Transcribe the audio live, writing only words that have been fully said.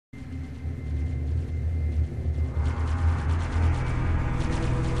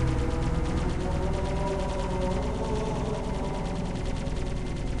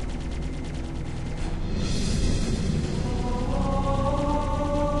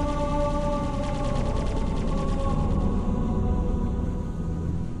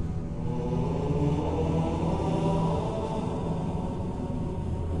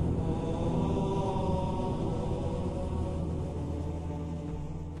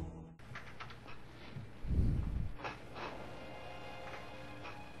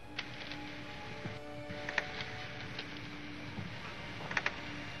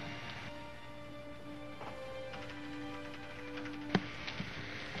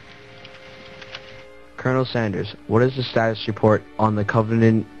Colonel Sanders, what is the status report on the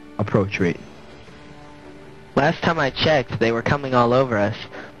Covenant approach rate? Last time I checked, they were coming all over us,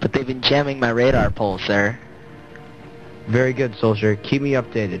 but they've been jamming my radar pole, sir. Very good, soldier. Keep me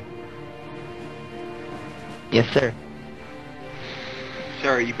updated. Yes, sir.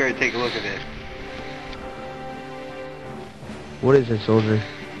 Sir, you better take a look at this. What is it, soldier?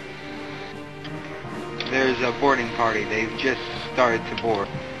 There's a boarding party. They've just started to board.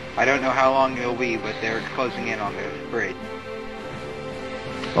 I don't know how long it'll be, but they're closing in on the bridge.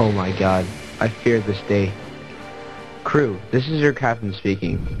 Oh my god. I fear this day. Crew, this is your captain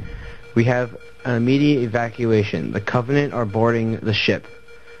speaking. We have an immediate evacuation. The Covenant are boarding the ship.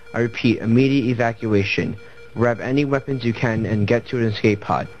 I repeat, immediate evacuation. Grab any weapons you can and get to an escape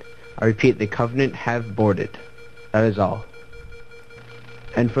pod. I repeat, the Covenant have boarded. That is all.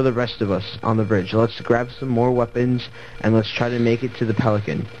 And for the rest of us on the bridge, let's grab some more weapons and let's try to make it to the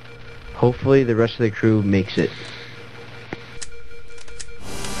Pelican. Hopefully the rest of the crew makes it.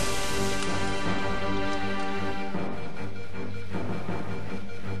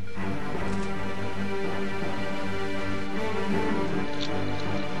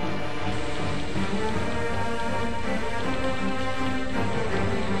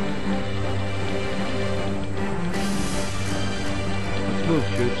 Move,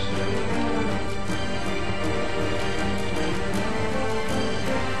 troops.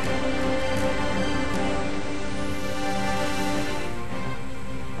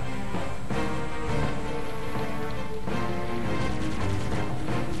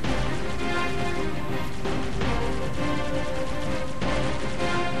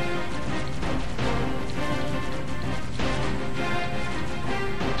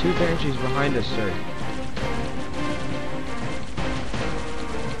 Two Banshees behind us, sir.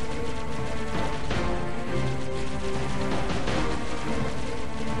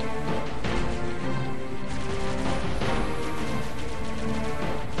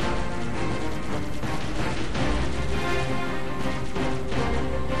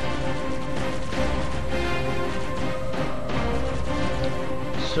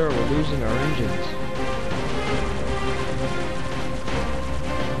 Sir, we're losing our engines.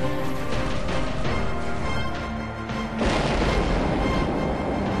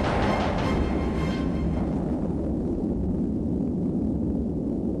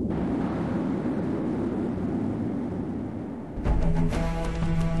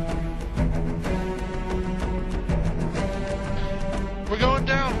 We're going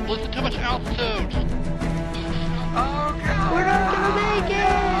down. Listen, too much altitude. Oh god! We're not gonna make it!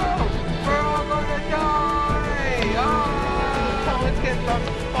 We're all gonna die! Oh, Pelican's on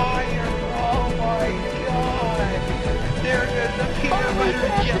fire! Oh my god! There goes the peanut butter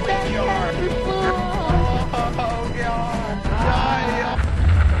jelly jar! Oh god! Die!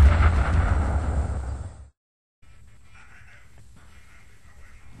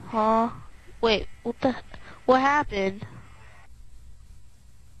 Huh? Wait, what happened?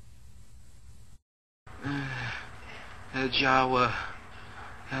 Jawa.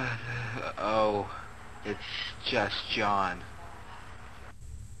 Oh, it's just John.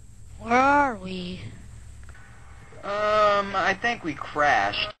 Where are we? I think we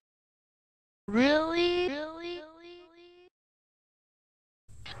crashed. Really?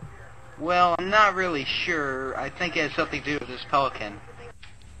 Well, I'm not really sure. I think it has something to do with this Pelican.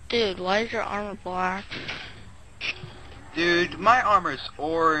 Dude, why is your armor black? Dude, my armor's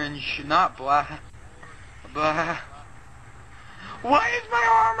orange, not black. Black. Why is my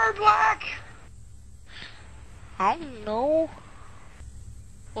armor black? I don't know.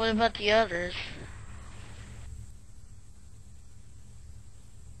 What about the others?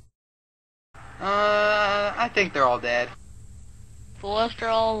 I think they're all dead. But what if they're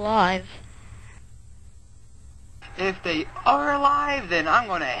all alive? If they are alive, then I'm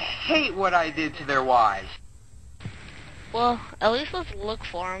gonna hate what I did to their wives. Well, at least let's look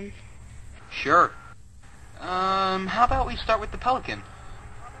for them. Sure. How about we start with the Pelican?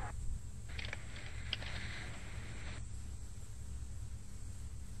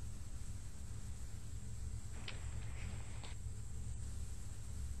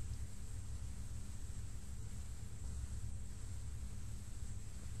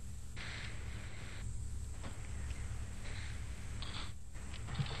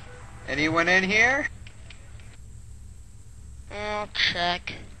 Anyone in here? I'll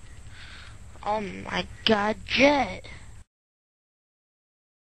check. Oh my god, Jet!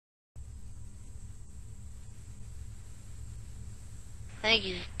 I think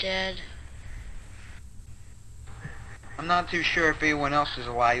he's dead. I'm not too sure if anyone else is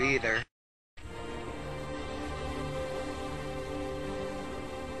alive either.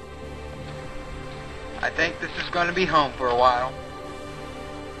 I think this is going to be home for a while.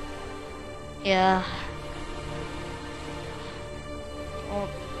 Yeah. Well,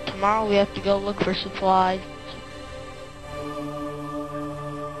 tomorrow we have to go look for supplies.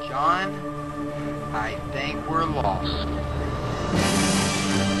 John, I think we're lost.